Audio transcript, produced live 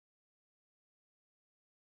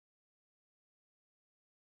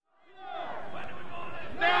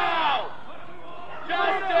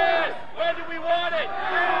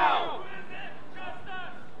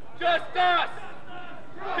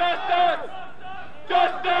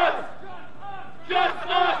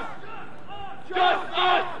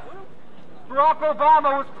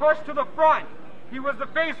was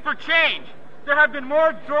the face for change. There have been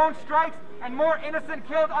more drone strikes and more innocent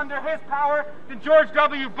killed under his power than George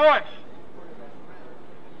W. Bush.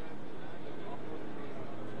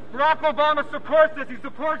 Barack Obama supports this. He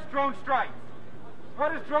supports drone strikes.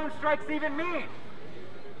 What does drone strikes even mean?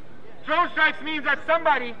 Drone strikes means that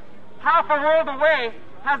somebody half a world away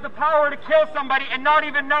has the power to kill somebody and not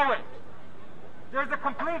even know it. There's a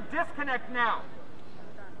complete disconnect now.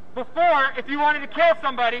 Before, if you wanted to kill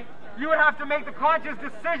somebody, you would have to make the conscious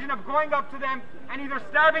decision of going up to them and either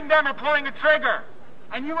stabbing them or pulling a trigger.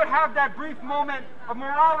 And you would have that brief moment of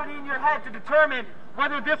morality in your head to determine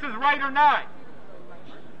whether this is right or not.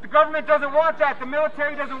 The government doesn't want that. The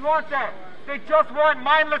military doesn't want that. They just want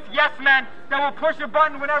mindless yes men that will push a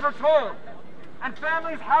button whenever told. And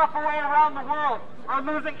families halfway around the world are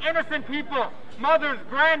losing innocent people. Mothers,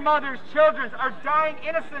 grandmothers, children are dying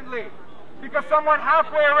innocently because someone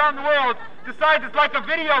halfway around the world decides it's like a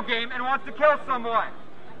video game and wants to kill someone.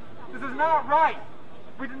 This is not right.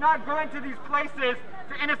 We do not go into these places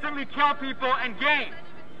to innocently kill people and gain.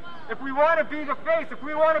 If we want to be the face, if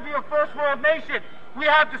we want to be a first world nation, we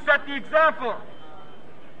have to set the example.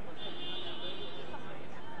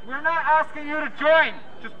 We're not asking you to join.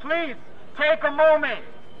 Just please take a moment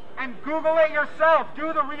and Google it yourself.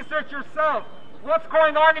 Do the research yourself. What's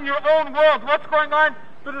going on in your own world? What's going on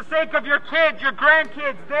for the sake of your kids, your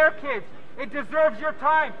grandkids, their kids? It deserves your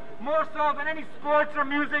time more so than any sports or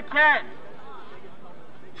music can.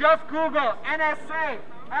 Just Google NSA,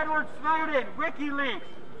 Edward Snowden, WikiLeaks,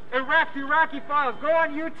 Iraqi files. Go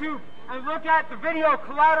on YouTube and look at the video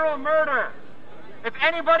Collateral Murder. If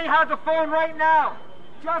anybody has a phone right now,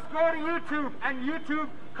 just go to YouTube and YouTube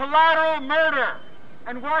Collateral Murder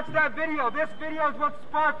and watch that video. This video is what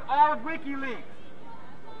sparked all of WikiLeaks.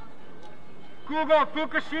 Google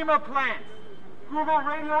Fukushima plants. Google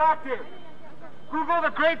radioactive. Google the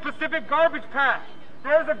Great Pacific Garbage Patch.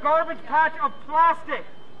 There's a garbage patch of plastic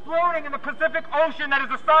floating in the Pacific Ocean that is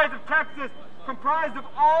the size of Texas, comprised of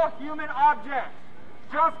all human objects.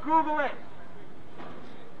 Just Google it.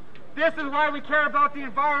 This is why we care about the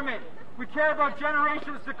environment. We care about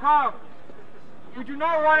generations to come. We do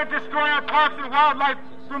not want to destroy our parks and wildlife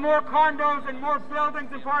for more condos and more buildings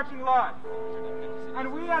and parking lots.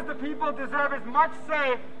 And we as the people deserve as much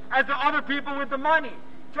say as the other people with the money.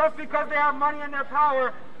 Just because they have money and their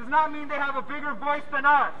power does not mean they have a bigger voice than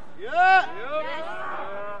us. Yeah.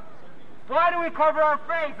 Why do we cover our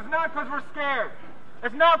face? It's not because we're scared.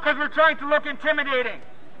 It's not because we're trying to look intimidating.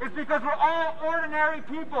 It's because we're all ordinary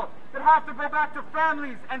people that have to go back to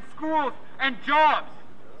families and schools and jobs.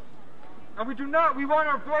 And we want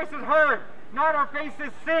our voices heard, not our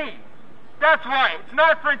faces seen. That's why. It's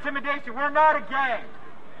not for intimidation. We're not a gang.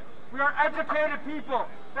 We are educated people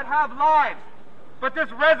that have lives. But this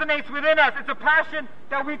resonates within us. It's a passion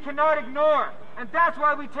that we cannot ignore. And that's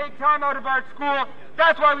why we take time out of our school.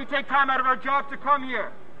 That's why we take time out of our job to come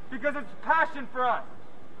here. Because it's passion for us.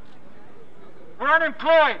 We're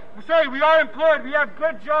unemployed. We are employed. We have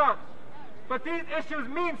good jobs. But these issues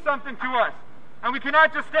mean something to us. And we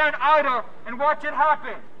cannot just stand idle and watch it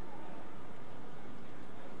happen.